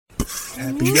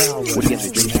Happy hour. What do you have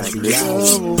to drink tonight, Chris?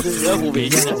 Double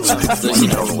bitch. You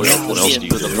know, what else do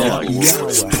you for the thought?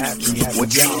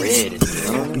 What's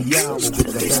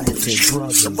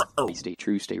red? Stay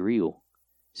true, stay real,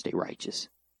 stay righteous.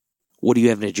 What are you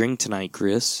having to drink tonight,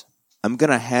 Chris? I'm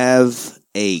going to have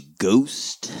a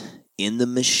Ghost in the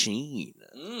Machine.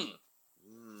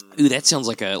 Ooh, that sounds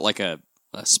like a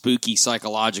spooky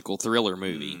psychological thriller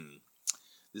movie.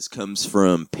 This comes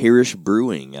from Parish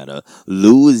Brewing out of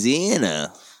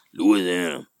Louisiana.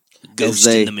 Ghost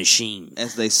in the Machine.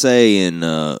 As they say in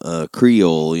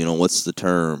Creole, what's the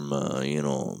term?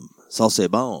 Ça c'est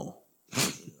bon.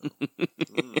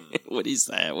 What is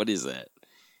that?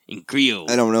 In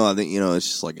Creole. I don't know. I think, it's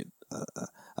just like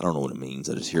I don't know what it means.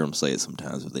 I just hear them say it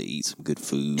sometimes if they eat some good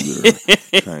food or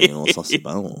ça c'est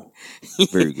bon.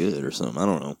 Very good or something. I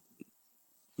don't know.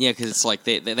 Yeah, because it's like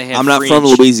they have I'm not French, from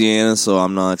Louisiana, so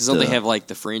I'm not... Because don't they have, like,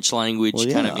 the French language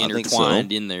kind of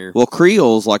intertwined in there? Well,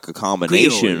 Creole's like a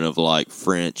combination of, like,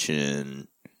 French and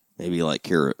maybe, like,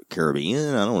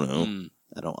 Caribbean. I don't know.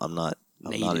 I'm not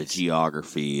a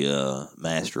geography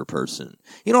master person.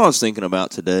 You know what I was thinking about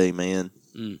today, man?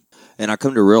 And I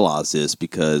come to realize this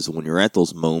because when you're at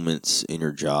those moments in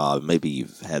your job, maybe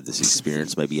you've had this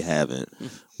experience, maybe you haven't,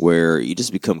 where you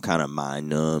just become kind of mind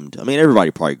numbed. I mean,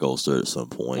 everybody probably goes through it at some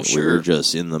point where you're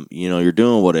just in the, you're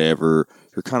doing whatever,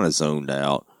 you're kind of zoned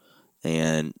out.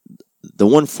 And the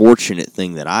one fortunate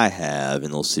thing that I have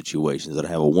in those situations is that I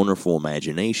have a wonderful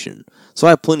imagination. So I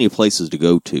have plenty of places to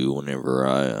go to whenever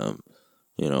I,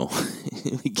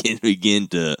 begin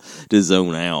to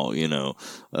zone out,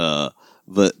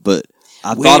 But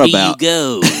I thought about, where do you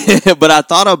go? But I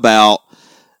thought about,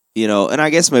 and I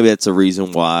guess maybe that's a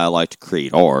reason why I like to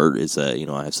create art is that,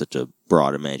 I have such a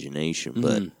broad imagination.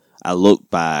 But I look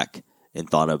back and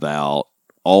thought about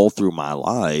all through my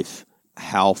life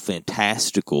how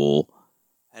fantastical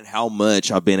and how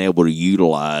much I've been able to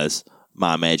utilize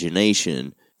my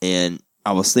imagination. And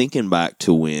I was thinking back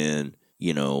to when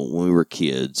we were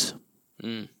kids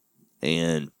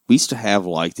and we used to have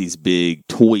like these big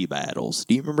toy battles.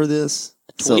 Do you remember this?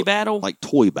 A toy battle? Like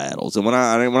toy battles. And when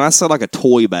I say like a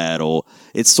toy battle,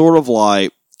 it's sort of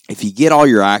like if you get all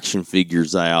your action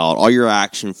figures out,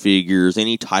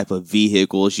 any type of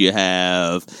vehicles you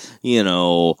have,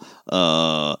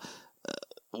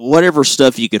 whatever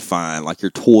stuff you could find, like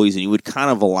your toys, and you would kind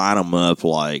of line them up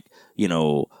like,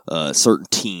 certain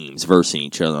teams versing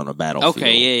each other on a battlefield.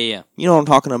 Okay, yeah. You know what I'm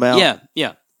talking about?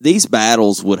 Yeah. These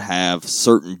battles would have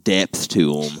certain depth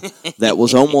to them that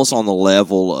was almost on the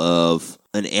level of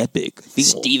an epic film.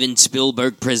 Steven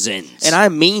Spielberg presents. And I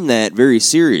mean that very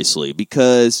seriously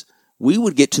because we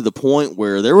would get to the point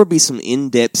where there would be some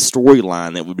in-depth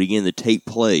storyline that would begin to take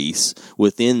place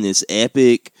within this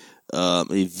epic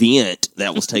event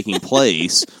that was taking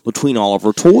place between all of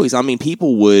our toys. I mean,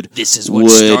 people would... This is what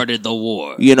started the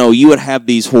war. You would have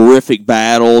these horrific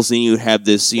battles, and you would have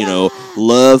this,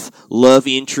 love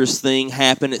interest thing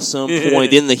happen at some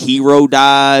point. Then the hero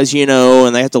dies,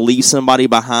 and they have to leave somebody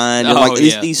behind. And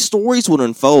these stories would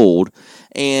unfold,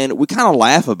 and we kind of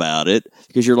laugh about it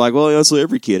because you're like, well, so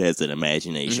every kid has an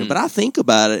imagination. But I think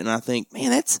about it, and I think,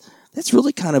 man, that's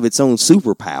really kind of its own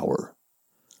superpower.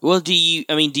 Well, do you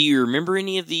remember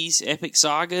any of these epic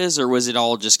sagas, or was it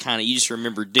all just kind of, you just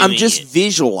remember doing it? I'm just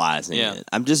visualizing it.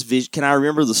 I'm just, can I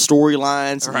remember the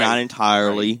storylines? Right. Not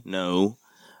entirely, no.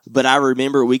 But I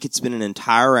remember we could spend an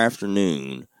entire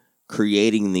afternoon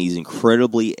creating these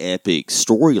incredibly epic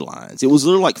storylines. It was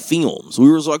literally like films.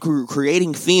 We were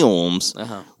creating films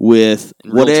with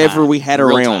whatever we had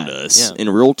around us in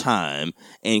real time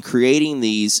and creating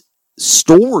these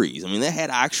stories. I mean, they had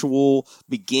actual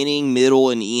beginning, middle,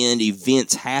 and end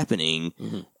events happening,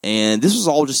 and this was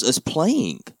all just us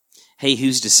playing. Hey,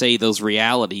 who's to say those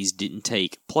realities didn't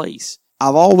take place?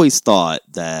 I've always thought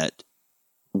that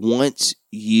once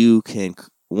your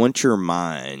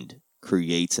mind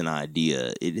creates an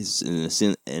idea, it is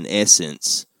in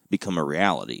essence become a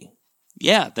reality.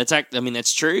 Yeah,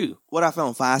 that's true. What I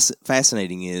found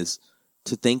fascinating is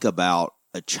to think about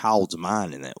a child's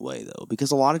mind in that way, though,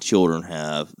 because a lot of children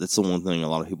that's the one thing a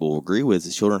lot of people will agree with,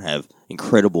 is children have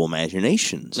incredible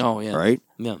imaginations. Oh, yeah. Right?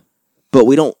 Yeah. But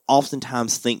we don't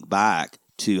oftentimes think back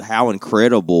to how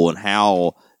incredible and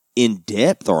how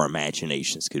in-depth our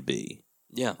imaginations could be.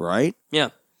 Yeah. Right?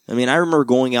 Yeah. I mean, I remember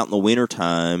going out in the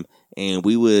wintertime and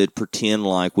we would pretend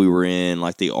like we were in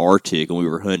like the Arctic and we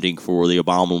were hunting for the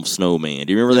abominable snowman.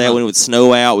 Do you remember that? When it would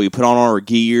snow out, we would put on our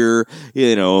gear,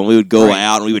 and we would go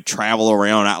out and we would travel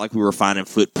around out like we were finding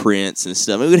footprints and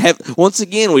stuff. We would have, once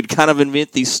again, we'd kind of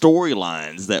invent these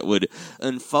storylines that would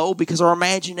unfold because our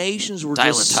imaginations were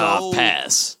just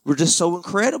so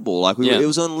incredible. Like it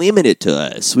was unlimited to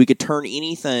us. We could turn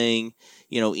anything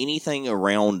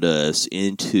around us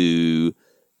into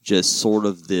just sort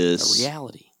of this a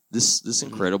reality. This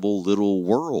incredible little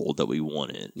world that we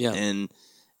wanted. Yeah. And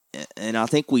I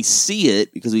think we see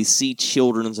it because we see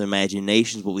children's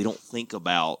imaginations, but we don't think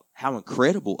about how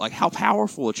incredible, like how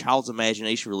powerful a child's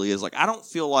imagination really is. Like, I don't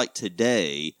feel like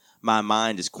today my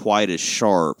mind is quite as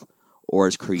sharp or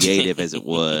as creative as it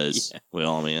was.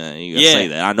 Well, I mean, you gotta say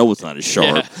that. I know it's not as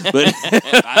sharp, but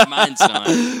mine's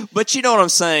not. But you know what I'm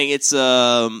saying? It's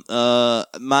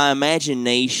my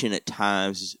imagination at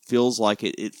times feels like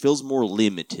it feels more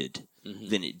limited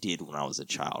than it did when I was a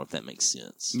child, if that makes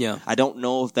sense. Yeah. I don't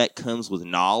know if that comes with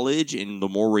knowledge, and the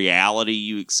more reality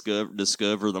you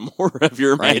discover, the more of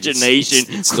your imagination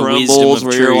it's crumbles,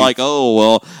 where you're like, oh,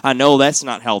 well, I know that's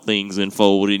not how things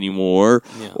unfold anymore.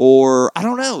 Yeah. Or, I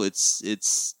don't know,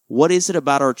 it's what is it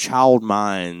about our child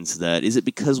minds that, is it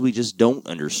because we just don't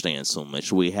understand so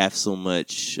much? We have so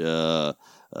much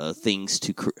things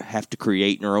to have to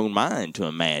create in our own mind to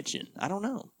imagine. I don't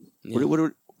know.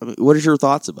 Yeah. What is your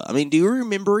thoughts about? I mean, do you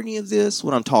remember any of this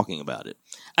when I'm talking about it?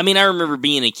 I mean, I remember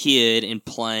being a kid and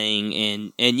playing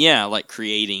and like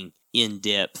creating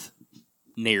in-depth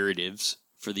narratives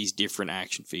for these different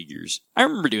action figures. I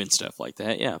remember doing stuff like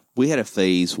that, yeah. We had a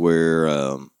phase where,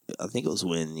 I think it was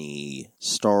when the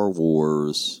Star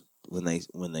Wars, when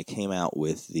they came out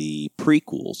with the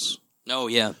prequels. Oh,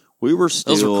 yeah. We were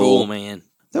still... Those were cool, man.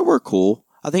 They were cool.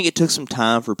 I think it took some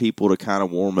time for people to kind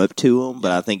of warm up to them,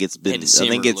 but I think it's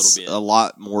a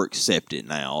lot more accepted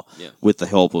now with the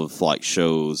help of like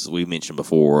shows we mentioned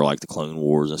before, like the Clone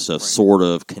Wars and stuff, sort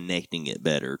of connecting it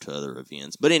better to other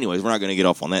events. But anyways, we're not going to get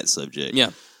off on that subject. Yeah.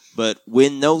 But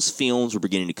when those films were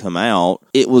beginning to come out,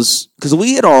 it was because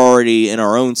we had already, in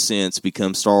our own sense,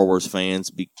 become Star Wars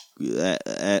fans,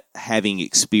 having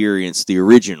experienced the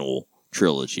original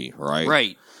trilogy, right?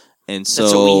 Right. And so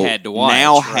that's what we had to watch,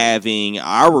 now having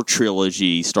our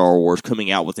trilogy Star Wars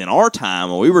coming out within our time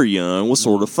when we were young was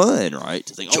sort of fun, right?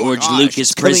 To think, George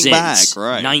Lucas presents back,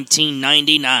 right.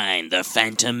 1999, The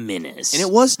Phantom Menace. And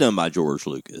it was done by George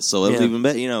Lucas, so it was even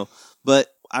better, But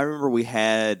I remember we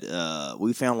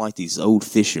found like these old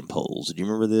fishing poles. Do you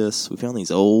remember this? We found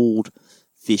these old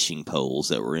fishing poles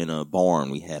that were in a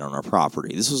barn we had on our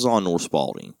property. This was on North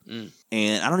Spalding.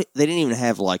 And they didn't even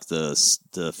have like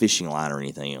the fishing line or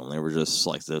anything on them. They were just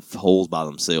like the holes by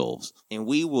themselves. And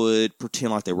we would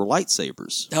pretend like they were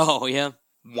lightsabers. Oh, yeah.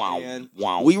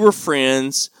 Wow. We were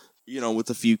friends, with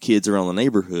a few kids around the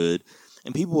neighborhood,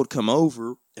 and people would come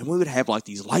over and we would have like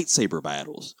these lightsaber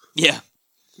battles. Yeah.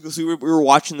 Because we were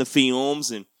watching the films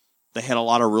and they had a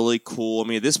lot of really cool. I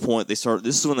mean, at this point, this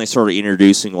is when they started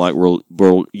introducing like where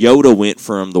Yoda went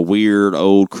from the weird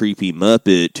old creepy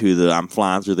Muppet to the I'm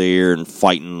flying through the air and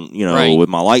fighting, with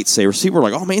my lightsaber. So people were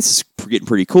like, "Oh man, this is getting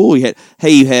pretty cool." You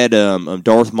had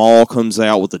Darth Maul comes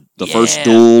out with the first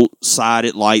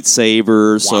dual-sided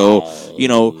lightsaber. Wow.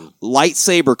 So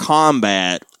lightsaber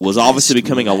combat was obviously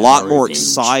becoming a lot more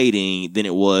exciting than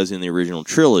it was in the original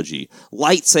trilogy.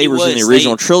 Lightsabers in the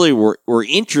original trilogy were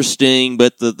interesting,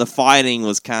 but the fighting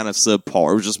was kind of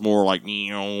subpar. It was just more like, a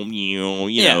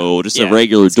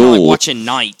regular duel. Like watching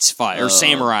knights fight or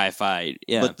samurai fight.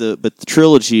 Yeah. But the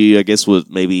trilogy, I guess, was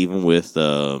maybe even with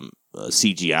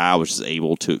CGI, which is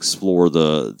able to explore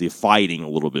the fighting a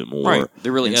little bit more. Right.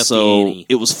 They're really so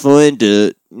it was fun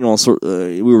to,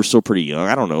 we were still pretty young.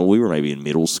 I don't know. We were maybe in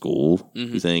middle school.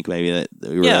 You think maybe that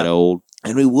we were that old?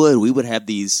 And we would have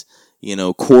these, we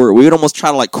would almost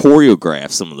try to like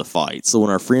choreograph some of the fights. So when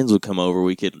our friends would come over,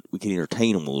 we could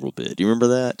entertain them a little bit. Do you remember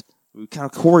that? We kind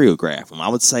of choreograph them. I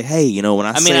would say, "Hey, when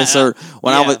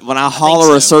I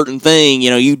holler a certain thing,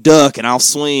 you duck and I'll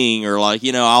swing, or like,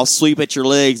 I'll sweep at your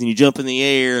legs and you jump in the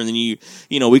air, and then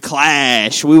we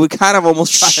clash." We would kind of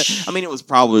almost try to, I mean, it was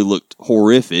probably looked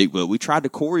horrific, but we tried to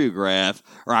choreograph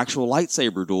our actual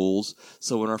lightsaber duels,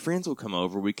 so when our friends would come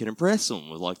over, we could impress them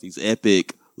with like these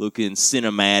epic looking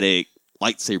cinematic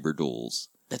lightsaber duels.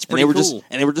 That's pretty cool.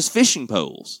 And they were just fishing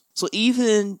poles. So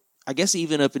even I guess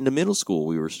even up into middle school,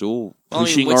 we were still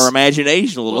pushing our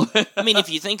imagination a little. I mean, if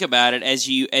you think about it, as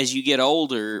you get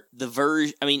older,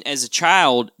 as a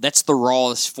child, that's the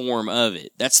rawest form of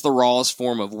it. That's the rawest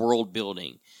form of world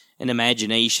building and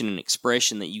imagination and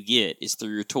expression that you get is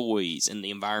through your toys and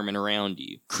the environment around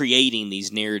you, creating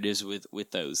these narratives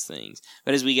with those things.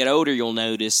 But as we get older, you'll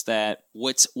notice that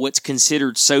what's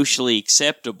considered socially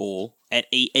acceptable at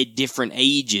different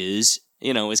ages,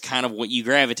 is kind of what you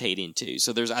gravitate into.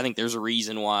 So I think there's a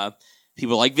reason why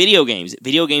people like video games.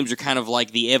 Video games are kind of like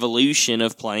the evolution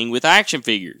of playing with action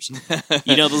figures.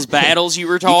 Those battles you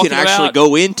were talking about? You can actually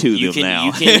go into them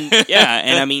now.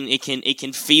 And I mean, it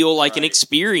can feel like an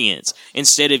experience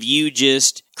instead of you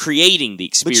just creating the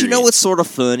experience. But what's sort of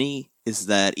funny is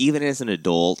that even as an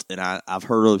adult, and I've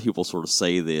heard other people sort of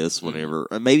say this whenever,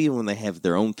 maybe when they have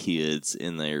their own kids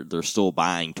and they're still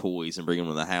buying toys and bringing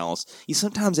them to the house,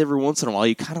 sometimes every once in a while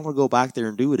you kind of want to go back there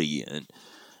and do it again.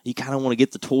 You kind of want to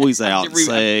get the toys out and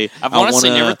say, I've honestly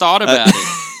never thought about it.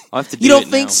 I'll have to do You don't it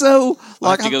think now. so?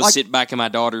 I'll have to go sit back in my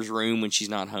daughter's room when she's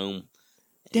not home.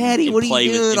 Daddy, what are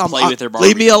you doing? Play with their Barbie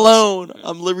leave me dolls. alone.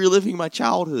 I'm reliving my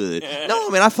childhood. No, I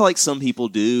mean, I feel like some people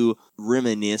do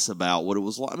reminisce about what it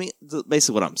was like. I mean,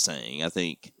 basically what I'm saying, I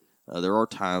think there are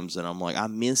times that I'm like, I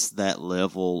miss that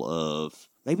level of,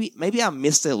 maybe I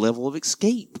missed that level of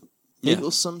escape. Maybe it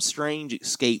was some strange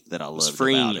escape that I loved. It was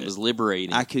freeing. About it. It was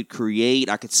liberating. I could create.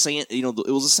 I could it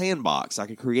was a sandbox. I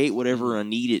could create whatever I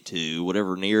needed to,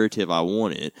 whatever narrative I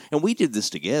wanted, and we did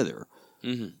this together.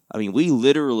 Mm-hmm. I mean, we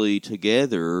literally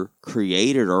together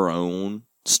created our own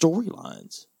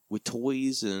storylines with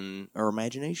toys and our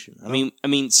imagination. I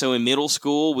mean, so in middle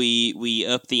school, we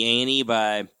upped the ante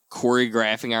by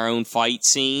choreographing our own fight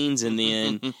scenes, and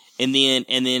then and then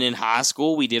in high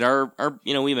school we did our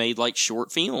we made like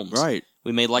short films. Right.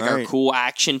 We made like our cool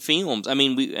action films. I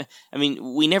mean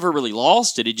we never really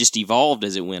lost it. It just evolved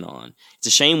as it went on. It's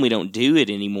a shame we don't do it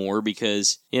anymore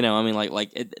because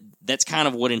that's kind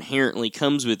of what inherently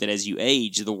comes with it as you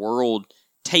age. The world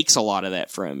takes a lot of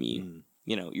that from you. Mm.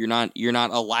 You're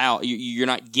not allowed. You're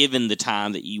not given the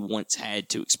time that you once had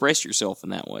to express yourself in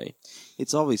that way.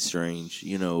 It's always strange,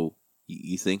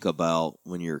 you think about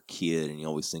when you're a kid and you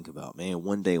always think about, man,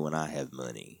 one day when I have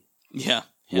money,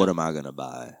 what am I going to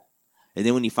buy? And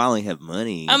then when you finally have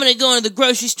money, I'm going to go into the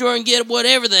grocery store and get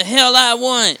whatever the hell I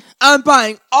want. I'm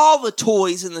buying all the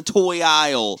toys in the toy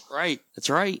aisle. Right. That's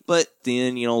right. But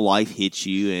then, life hits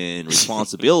you and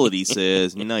responsibility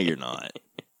says, no, you're not.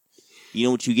 You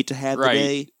know what you get to have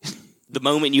today? The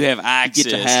moment you have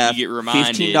access, you get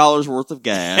reminded. $15 worth of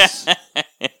gas,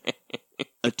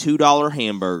 a $2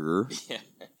 hamburger,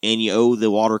 and you owe the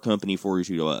water company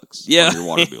 $42 on your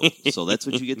water bill. So that's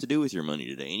what you get to do with your money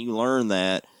today. And you learn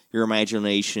that your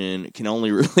imagination can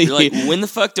only really... You're like, when the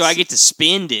fuck do I get to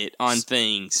spend it on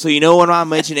things? So when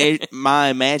my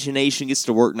imagination gets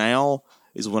to work now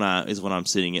is when I'm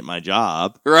sitting at my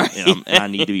job, right? And I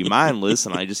need to be mindless,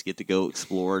 and I just get to go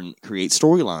explore and create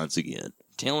storylines again.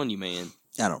 I'm telling you, man.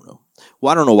 I don't know.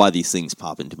 Well, I don't know why these things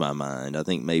pop into my mind. I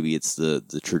think maybe it's the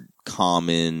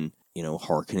common,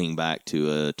 hearkening back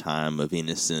to a time of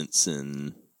innocence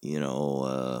and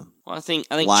I think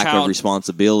lack of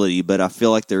responsibility. But I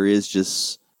feel like there's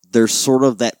sort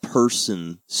of that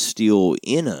person still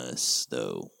in us,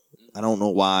 though. I don't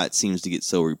know why it seems to get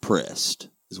so repressed.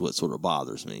 Is what sort of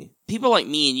bothers me. People like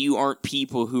me and you aren't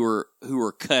people who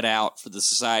are cut out for the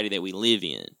society that we live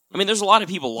in. I mean, there's a lot of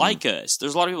people like us.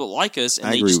 There's a lot of people like us, and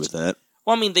I agree with that.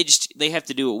 Well, I mean, they have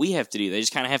to do what we have to do. They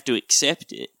just kind of have to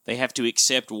accept it. They have to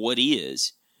accept what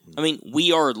is. I mean,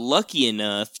 we are lucky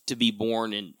enough to be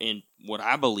born in what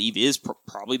I believe is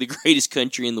probably the greatest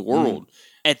country in the world.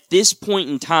 At this point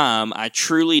in time, I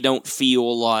truly don't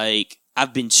feel like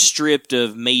I've been stripped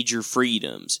of major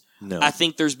freedoms. No. I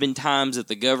think there's been times that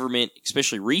the government,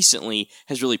 especially recently,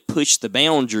 has really pushed the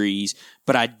boundaries,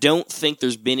 but I don't think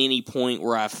there's been any point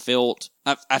where I felt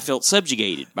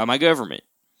subjugated by my government.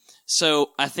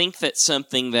 So I think that's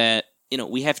something that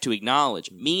we have to acknowledge.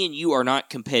 Me and you are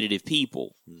not competitive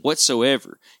people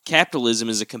whatsoever. Capitalism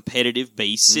is a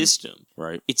competitive-based system.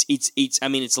 Right.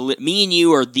 Me and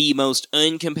you are the most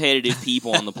uncompetitive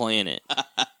people on the planet.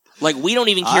 Like we don't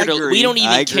even care we don't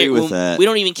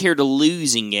even care to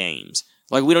lose in games.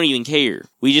 Like we don't even care.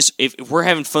 We just if we're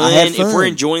having fun, if we're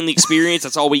enjoying the experience,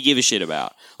 that's all we give a shit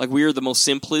about. Like we are the most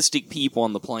simplistic people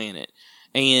on the planet.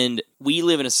 And we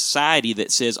live in a society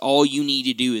that says all you need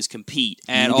to do is compete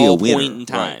at all point in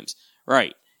times.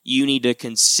 Right. You need to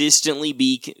consistently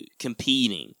be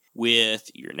competing with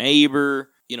your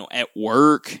neighbor, at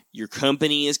work, your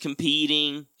company is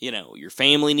competing. Your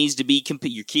family needs to be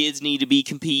your kids need to be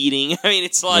competing. I mean,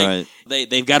 it's like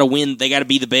they've got to win. They got to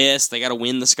be the best. They got to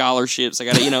win the scholarships. They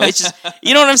got to, it's just,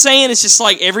 you know what I'm saying? It's just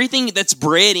like everything that's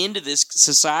bred into this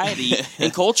society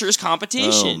and culture is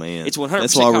competition. Oh man, it's 100%.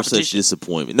 That's why we're such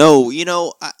disappointment. No,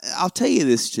 I'll tell you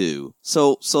this too.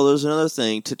 So there's another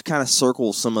thing to kind of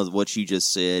circle some of what you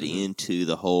just said into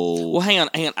the whole. Well, hang on.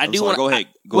 I do want to go ahead.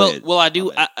 Go ahead. Well, I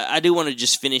do want to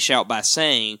just finish out by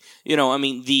saying, I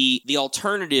mean, the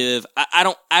alternative. I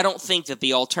don't think that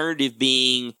the alternative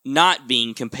being not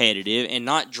being competitive and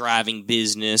not driving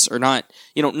business or not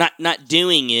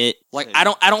doing it. Like I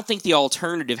don't think the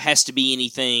alternative has to be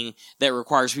anything that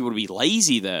requires people to be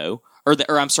lazy though.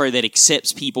 That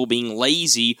accepts people being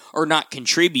lazy or not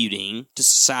contributing to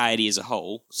society as a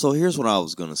whole. So here's what I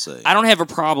was going to say. I don't have a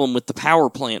problem with the power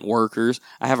plant workers.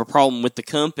 I have a problem with the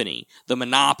company, the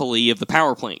monopoly of the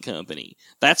power plant company.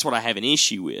 That's what I have an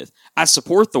issue with. I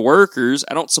support the workers.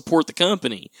 I don't support the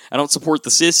company. I don't support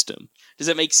the system. Does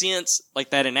that make sense?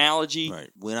 Like that analogy? Right.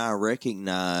 When I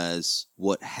recognize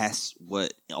what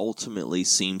ultimately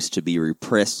seems to be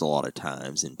repressed a lot of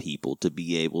times in people to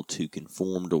be able to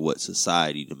conform to what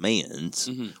society demands,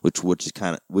 which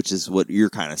is what you're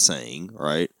kind of saying,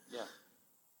 right? Yeah.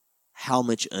 How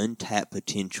much untapped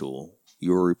potential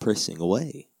you're repressing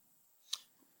away.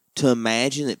 To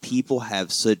imagine that people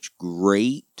have such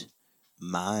great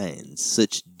minds,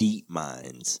 such deep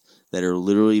minds, that are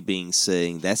literally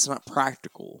saying that's not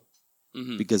practical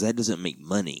because that doesn't make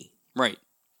money. Right.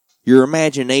 Your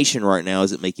imagination right now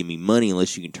isn't making me money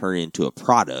unless you can turn it into a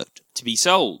product to be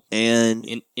sold and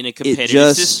in a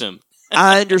competitive system.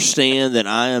 I understand that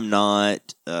I'm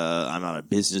not a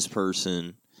business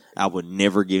person. I would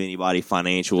never give anybody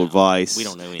financial advice. We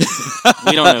don't know anything.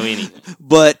 We don't know anything.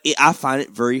 But I find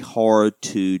it very hard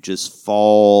to just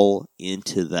fall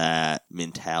into that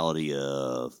mentality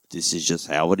of this is just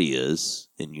how it is,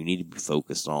 and you need to be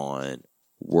focused on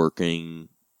working,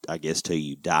 I guess, till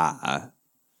you die.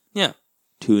 Yeah.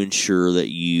 To ensure that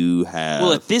you have...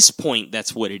 Well, at this point,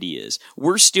 that's what it is.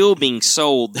 We're still being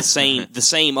sold the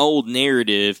same old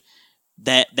narrative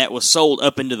that was sold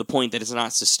up into the point that it's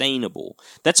not sustainable.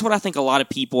 That's what I think a lot of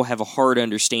people have a hard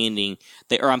understanding,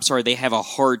 they have a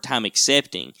hard time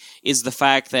accepting, is the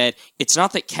fact that it's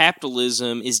not that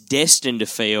capitalism is destined to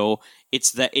fail,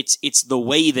 it's that it's the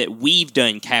way that we've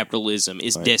done capitalism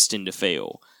is destined to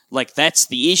fail. Like, that's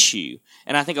the issue.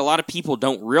 And I think a lot of people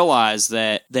don't realize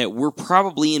that we're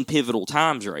probably in pivotal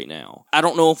times right now. I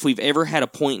don't know if we've ever had a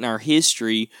point in our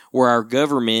history where our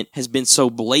government has been so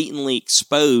blatantly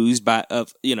exposed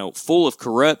full of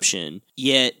corruption,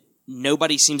 yet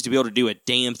nobody seems to be able to do a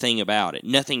damn thing about it.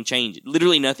 Nothing changes.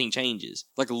 Literally nothing changes.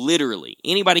 Like, literally.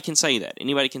 Anybody can say that.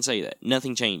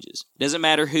 Nothing changes. It doesn't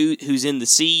matter who's in the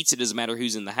seats. It doesn't matter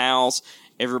who's in the House.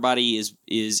 Everybody is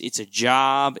it's a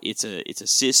job, it's a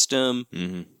system,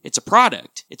 it's a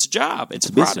product, it's a job, it's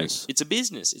a product, business. It's a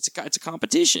business, it's a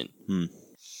competition.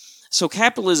 So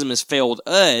capitalism has failed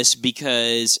us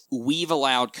because we've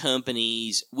allowed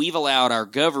our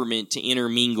government to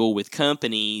intermingle with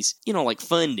companies, like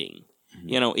funding.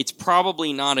 It's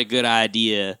probably not a good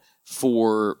idea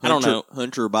for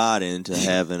Hunter Biden to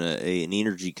have an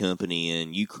energy company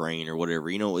in Ukraine or whatever.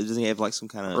 Doesn't he have like some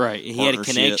kind of He had a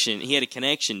connection. He had a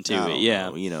connection to it.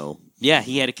 Yeah, Yeah,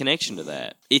 he had a connection to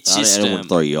that. It's I don't want to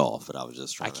throw you off, but I was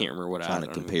just trying to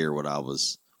compare what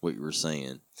you were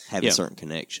saying, having certain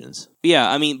connections. Yeah,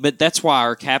 I mean, but that's why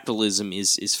our capitalism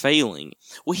is failing.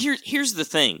 Well, here's the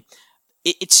thing: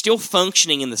 it's still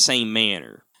functioning in the same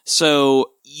manner.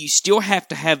 So you still have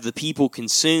to have the people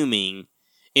consuming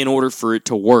in order for it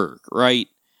to work, right?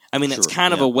 I mean, that's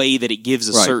kind of a way that it gives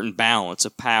a certain balance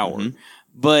of power.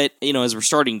 But, as we're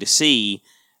starting to see,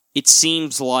 it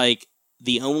seems like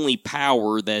the only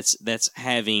power that's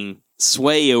having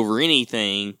sway over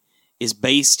anything is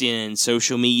based in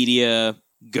social media,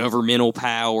 governmental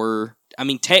power. I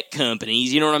mean, tech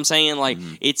companies, you know what I'm saying? Like,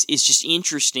 it's just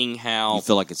interesting how... You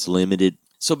feel like it's limited?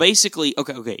 So basically,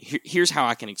 okay, here's how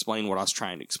I can explain what I was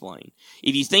trying to explain.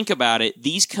 If you think about it,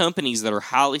 these companies that are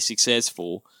highly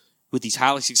successful, with these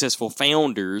highly successful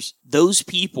founders, those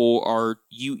people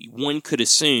one could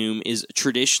assume is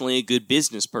traditionally a good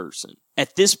business person.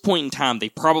 At this point in time, they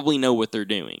probably know what they're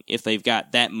doing if they've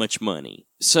got that much money.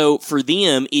 So for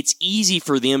them, it's easy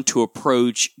for them to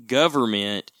approach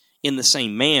government in the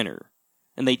same manner,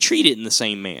 and they treat it in the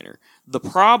same manner. The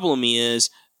problem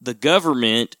is the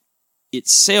government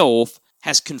itself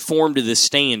has conformed to this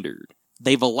standard.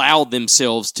 They've allowed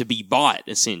themselves to be bought,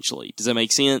 essentially. Does that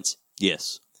make sense?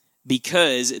 Yes.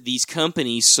 because these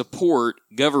companies support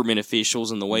government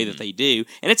officials in the way that they do,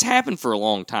 and it's happened for a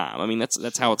long time. I mean,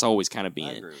 that's how it's always kind of been.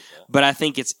 I agree with that. But I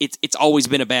think it's always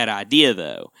been a bad idea,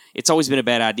 though. It's always been a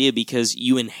bad idea because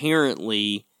you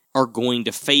inherently are going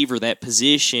to favor that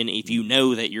position if you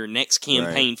know that your next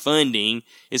campaign funding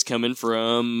is coming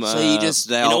from so you just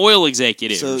doubt, an oil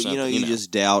executive. So or something, you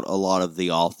just doubt a lot of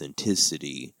the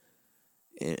authenticity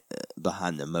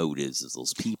behind the motives of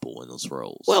those people in those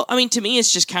roles. Well, I mean, to me,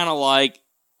 it's just kind of like,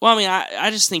 well, I mean,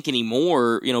 I just think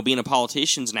anymore, being a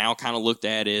politician's now kind of looked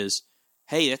at as,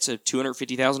 hey, that's a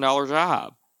 $250,000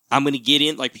 job. I'm going to get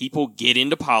in, like, people get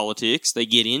into politics, they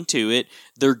get into it,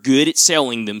 they're good at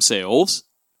selling themselves,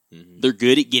 they're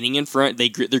good at getting in front, they're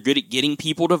good at getting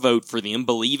people to vote for them,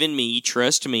 believe in me,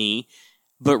 trust me,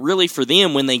 but really for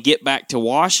them, when they get back to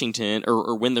Washington,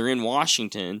 or when they're in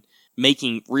Washington,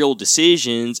 making real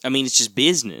decisions, I mean, it's just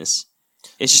business.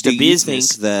 It's just a business. Do you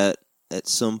think that at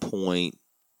some point,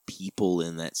 people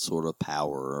in that sort of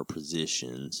power or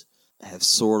positions have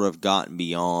sort of gotten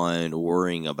beyond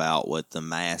worrying about what the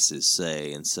masses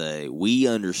say and say, we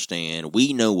understand,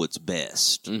 we know what's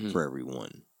best for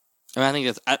everyone? I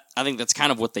mean, I think that's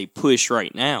kind of what they push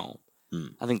right now.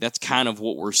 I think that's kind of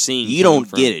what we're seeing. You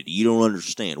don't get it. You don't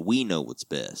understand. We know what's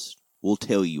best. We'll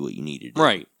tell you what you need to do.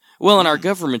 Right. Well, and our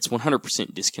government's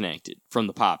 100% disconnected from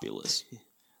the populace.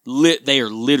 They are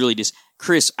literally just...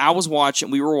 Chris,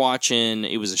 we were watching,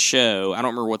 it was a show, I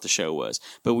don't remember what the show was,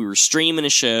 but we were streaming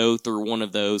a show through one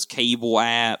of those cable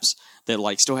apps that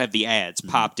like still have the ads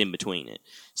popped in between it.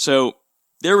 So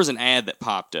there was an ad that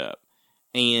popped up,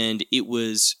 and it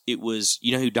was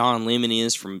you know who Don Lemon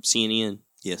is from CNN?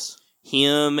 Yes.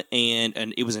 Him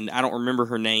and it was I don't remember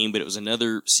her name, but it was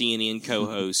another CNN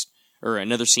co-host, or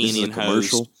another CNN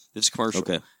host. This is a commercial.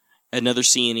 Okay. Another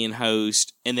CNN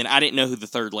host, and then I didn't know who the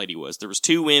third lady was. There was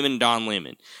two women, Don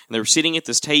Lemon, and they were sitting at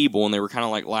this table, and they were kind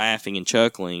of like laughing and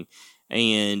chuckling,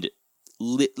 and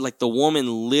like the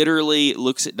woman literally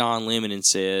looks at Don Lemon and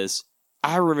says,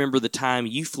 I remember the time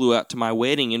you flew out to my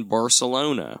wedding in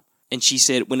Barcelona. And she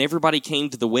said, when everybody came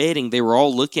to the wedding, they were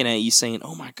all looking at you saying,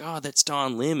 oh my God, that's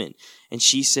Don Lemon. And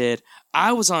she said,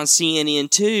 I was on CNN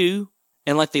too.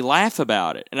 And like they laugh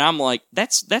about it. And I'm like,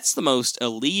 that's the most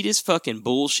elitist fucking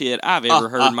bullshit I've ever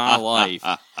heard in my life.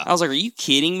 I was like, are you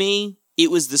kidding me? It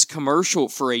was this commercial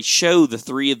for a show the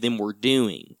three of them were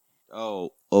doing. Oh,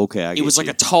 okay. It was like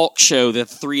a talk show that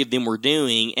the three of them were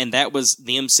doing, and that was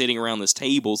them sitting around this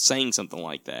table saying something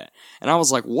like that. And I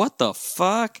was like, what the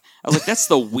fuck? I was like, that's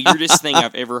the weirdest thing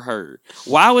I've ever heard.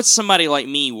 Why would somebody like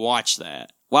me watch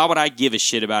that? Why would I give a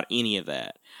shit about any of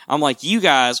that? I'm like, you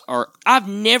guys I've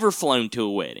never flown to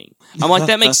a wedding. I'm like,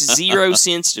 that makes zero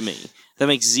sense to me. That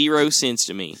makes zero sense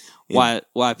to me. Why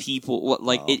people,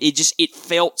 it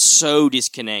felt so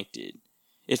disconnected.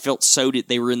 It felt so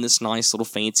they were in this nice little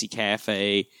fancy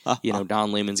cafe.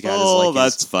 Don Lemon's got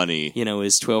that's funny.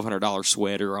 His $1,200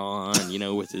 sweater on,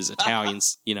 with his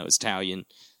Italian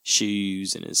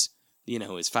shoes and his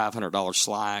 $500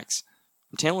 slacks.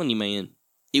 I'm telling you, man,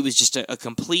 it was just a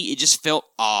complete, it just felt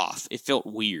off. It felt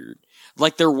weird.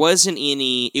 Like it wasn't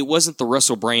the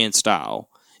Russell Brand style.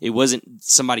 It wasn't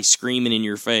somebody screaming in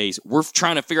your face. We're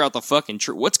trying to figure out the fucking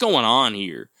truth. What's going on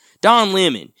here? Don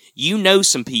Lemon,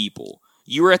 some people.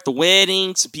 You were at the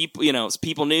wedding. Some people,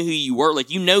 people knew who you were. Like,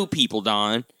 people,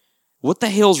 Don. What the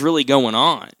hell's really going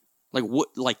on? Like, what?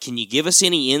 Like, can you give us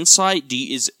any insight?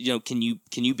 Can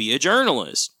you be a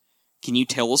journalist? Can you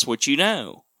tell us what you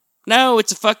know? No,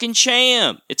 it's a fucking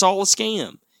sham. It's all a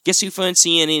scam. Guess who funds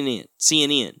CNN?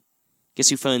 Guess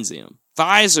who funds them?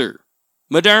 Pfizer,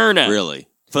 Moderna. Really?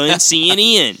 Funds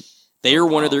CNN. They are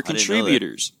one of their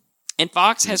contributors. And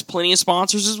Fox has plenty of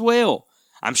sponsors as well.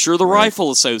 I'm sure the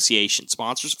Rifle Association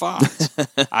sponsors Fox.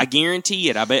 I guarantee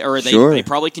it. I bet, or they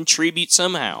probably contribute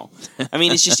somehow. I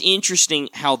mean, it's just interesting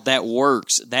how that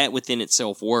works. That within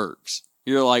itself works.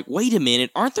 You're like, wait a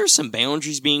minute, aren't there some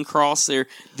boundaries being crossed there?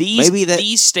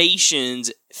 These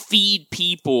stations feed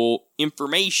people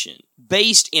information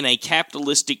based in a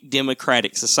capitalistic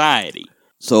democratic society.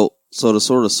 So to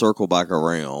sort of circle back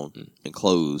around and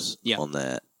close on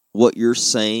that, what you're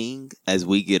saying as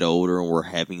we get older and we're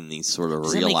having these sort of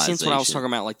realizations. Does that make sense what I was talking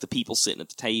about, like the people sitting at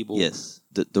the table? Yes.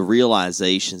 The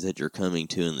realizations that you're coming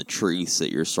to and the truths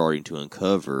that you're starting to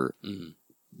uncover,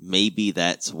 maybe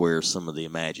that's where some of the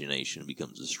imagination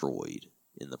becomes destroyed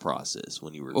in the process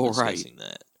when you were discussing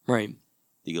that. Right.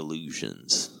 The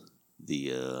illusions,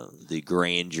 the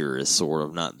grandeur is sort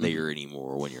of not there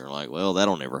anymore when you're like, well,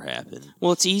 that'll never happen.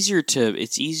 Well, it's easier to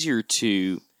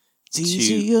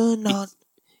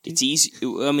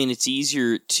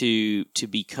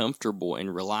be comfortable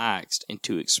and relaxed and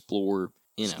to explore,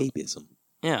 escapism.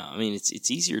 Yeah, I mean, it's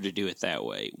easier to do it that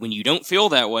way. When you don't feel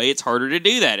that way, it's harder to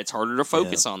do that. It's harder to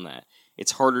focus on that.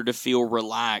 It's harder to feel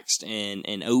relaxed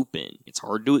and open. It's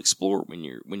hard to explore when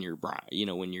you're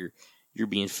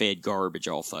being fed garbage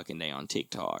all fucking day on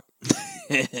TikTok.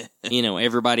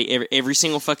 Every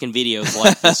single fucking video is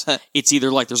like this. It's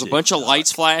either like there's a bunch of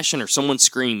lights flashing or someone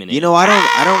screaming. I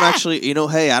don't actually.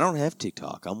 Hey, I don't have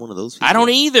TikTok. I'm one of those people. I don't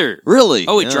either. Really?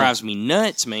 Oh, it drives me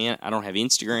nuts, man. I don't have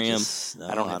Instagram.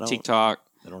 I don't have TikTok.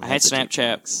 I had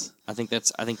Snapchat. I think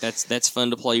that's fun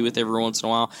to play with every once in a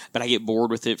while, but I get bored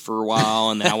with it for a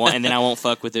while, and then I won't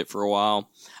fuck with it for a while.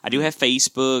 I do have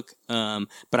Facebook,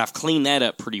 but I've cleaned that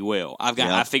up pretty well.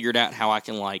 I figured out how I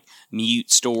can like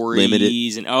mute stories, limit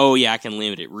it. And I can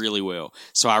limit it really well.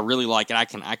 So I really like it.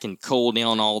 I can cull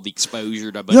down all the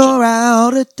exposure to. You're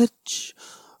out of touch.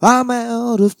 I'm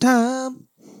out of time.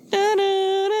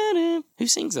 Who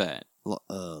sings that?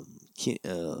 Kenny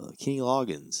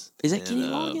Loggins. Is that Kenny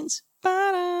Loggins?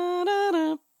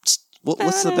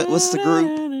 What's the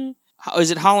group?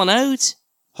 Is it Hall & Oates?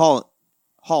 Hall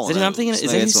Is that who I'm thinking of?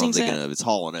 Is that who sings that? It's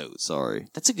Hall & Oates, sorry.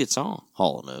 That's a good song.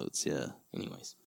 Hall & Oates, yeah. Anyways.